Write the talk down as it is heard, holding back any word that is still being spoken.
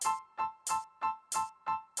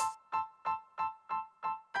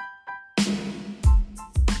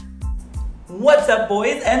What's up,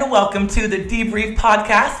 boys, and welcome to the Debrief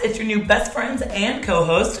podcast. It's your new best friends and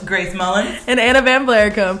co-host, Grace Mullins and Anna Van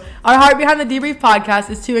Blaricum. Our heart behind the Debrief podcast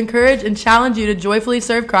is to encourage and challenge you to joyfully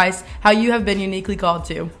serve Christ how you have been uniquely called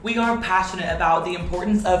to. We are passionate about the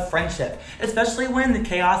importance of friendship, especially when the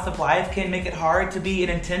chaos of life can make it hard to be an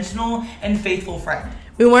intentional and faithful friend.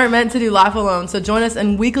 We weren't meant to do life alone, so join us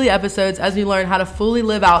in weekly episodes as we learn how to fully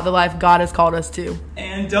live out the life God has called us to.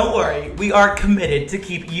 And don't worry, we are committed to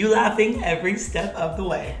keep you laughing every step of the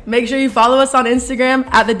way. Make sure you follow us on Instagram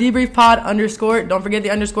at the Debrief Pod _. Don't forget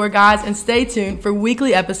the underscore, guys, and stay tuned for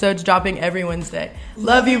weekly episodes dropping every Wednesday.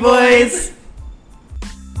 Love you, boys.